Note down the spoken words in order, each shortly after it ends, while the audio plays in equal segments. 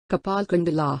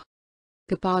Kapalkundala.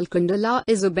 Kapalkundala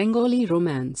is a Bengali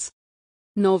romance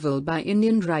novel by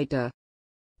Indian writer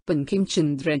Bankim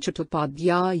Chandra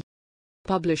Chattopadhyay,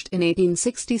 published in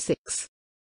 1866.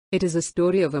 It is a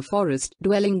story of a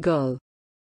forest-dwelling girl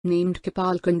named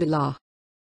Kapalkundala,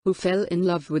 who fell in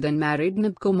love with unmarried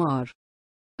Nibkumar,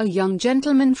 a young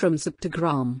gentleman from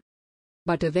Saptagram,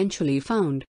 but eventually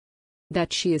found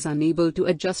that she is unable to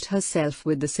adjust herself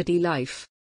with the city life.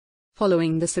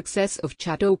 Following the success of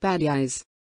Chattopadhyay's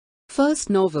first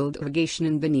novel Irrigation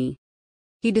in Bini,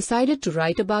 he decided to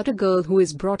write about a girl who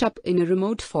is brought up in a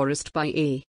remote forest by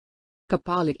a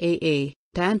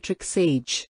tantric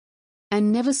sage,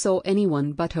 and never saw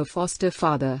anyone but her foster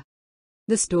father.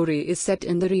 The story is set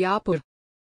in the Riyapur,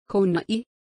 Konai,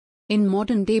 in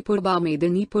modern-day Purba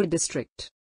Medinipur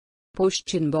district,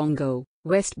 Paschim Bongo,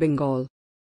 West Bengal,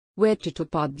 where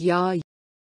Chattopadhyay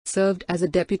served as a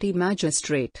deputy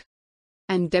magistrate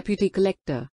and deputy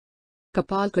collector.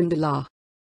 Kapalkundala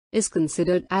is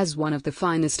considered as one of the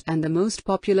finest and the most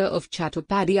popular of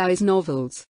Chattopadhyay's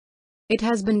novels. It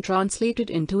has been translated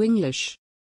into English,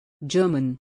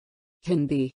 German,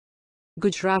 Hindi,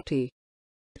 Gujarati,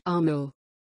 Tamil,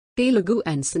 Telugu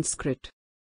and Sanskrit.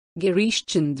 Girish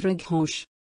Chandra Ghosh,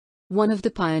 one of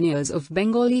the pioneers of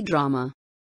Bengali drama,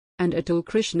 and Atul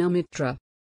Krishna Mitra,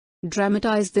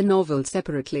 dramatized the novel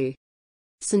separately.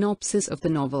 Synopsis of the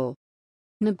novel: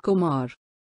 Nibkumar,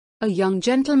 a young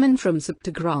gentleman from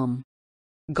Saptagram,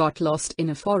 got lost in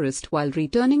a forest while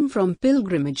returning from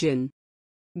pilgrimage in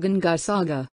Ganga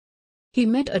Saga. He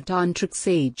met a tantric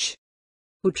sage,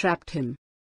 who trapped him,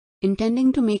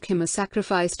 intending to make him a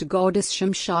sacrifice to goddess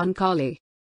Shamshan Kali,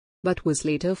 but was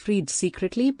later freed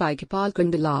secretly by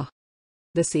Kapalkundala,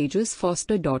 the sage's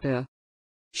foster daughter.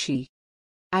 She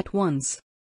at once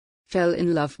fell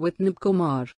in love with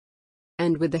Nibkumar,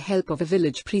 and with the help of a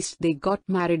village priest they got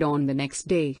married on the next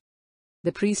day.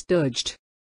 The priest urged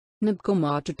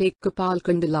Nibkumar to take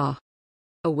Kapalkundala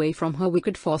away from her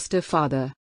wicked foster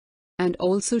father, and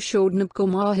also showed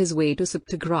Nibkumar his way to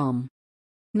Saptagram.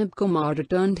 Nibkumar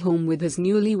returned home with his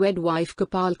newly-wed wife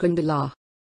Kapalkundala,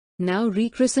 now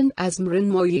rechristened as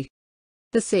Mrinmoyi.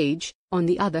 The sage, on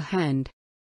the other hand,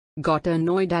 got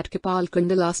annoyed at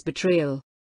Kapalkundala's betrayal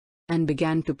and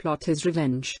began to plot his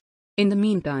revenge. In the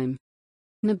meantime,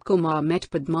 Nibkumar met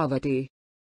Padmavati,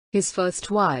 his first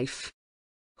wife,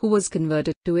 who was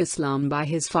converted to Islam by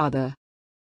his father,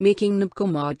 making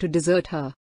Nibkumar to desert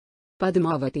her.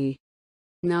 Padmavati,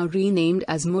 now renamed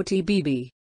as Moti Bibi,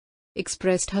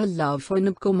 expressed her love for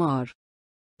Nibkumar,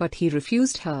 but he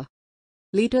refused her.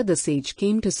 Later the sage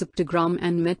came to Saptagram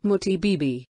and met Moti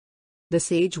Bibi. The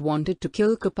sage wanted to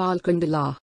kill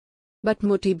Kapalkundala, but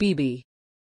Moti Bibi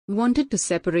wanted to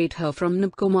separate her from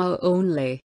Nibkumar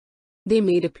only. They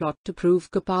made a plot to prove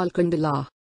Kapalkundala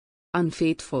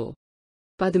unfaithful.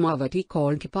 Padmavati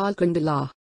called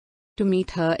Kapalkundala to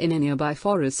meet her in a nearby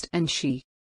forest, and she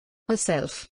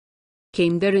herself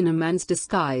came there in a man's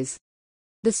disguise.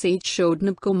 The sage showed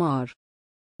Nibkumar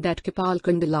that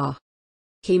Kapalkundala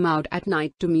came out at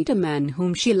night to meet a man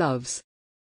whom she loves.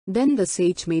 Then the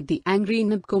sage made the angry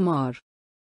Nibkumar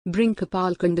bring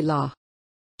Kapalkundala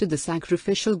to the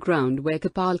sacrificial ground, where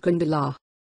Kapalkundala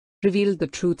revealed the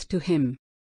truth to him.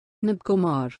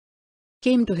 Nibkumar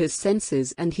came to his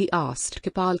senses and he asked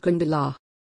Kapalkundala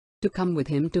to come with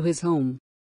him to his home,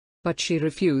 but she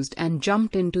refused and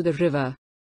jumped into the river.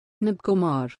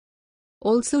 Nibkumar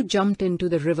also jumped into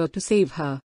the river to save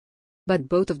her, but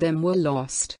both of them were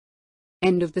lost.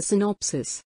 End of the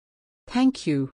synopsis. Thank you.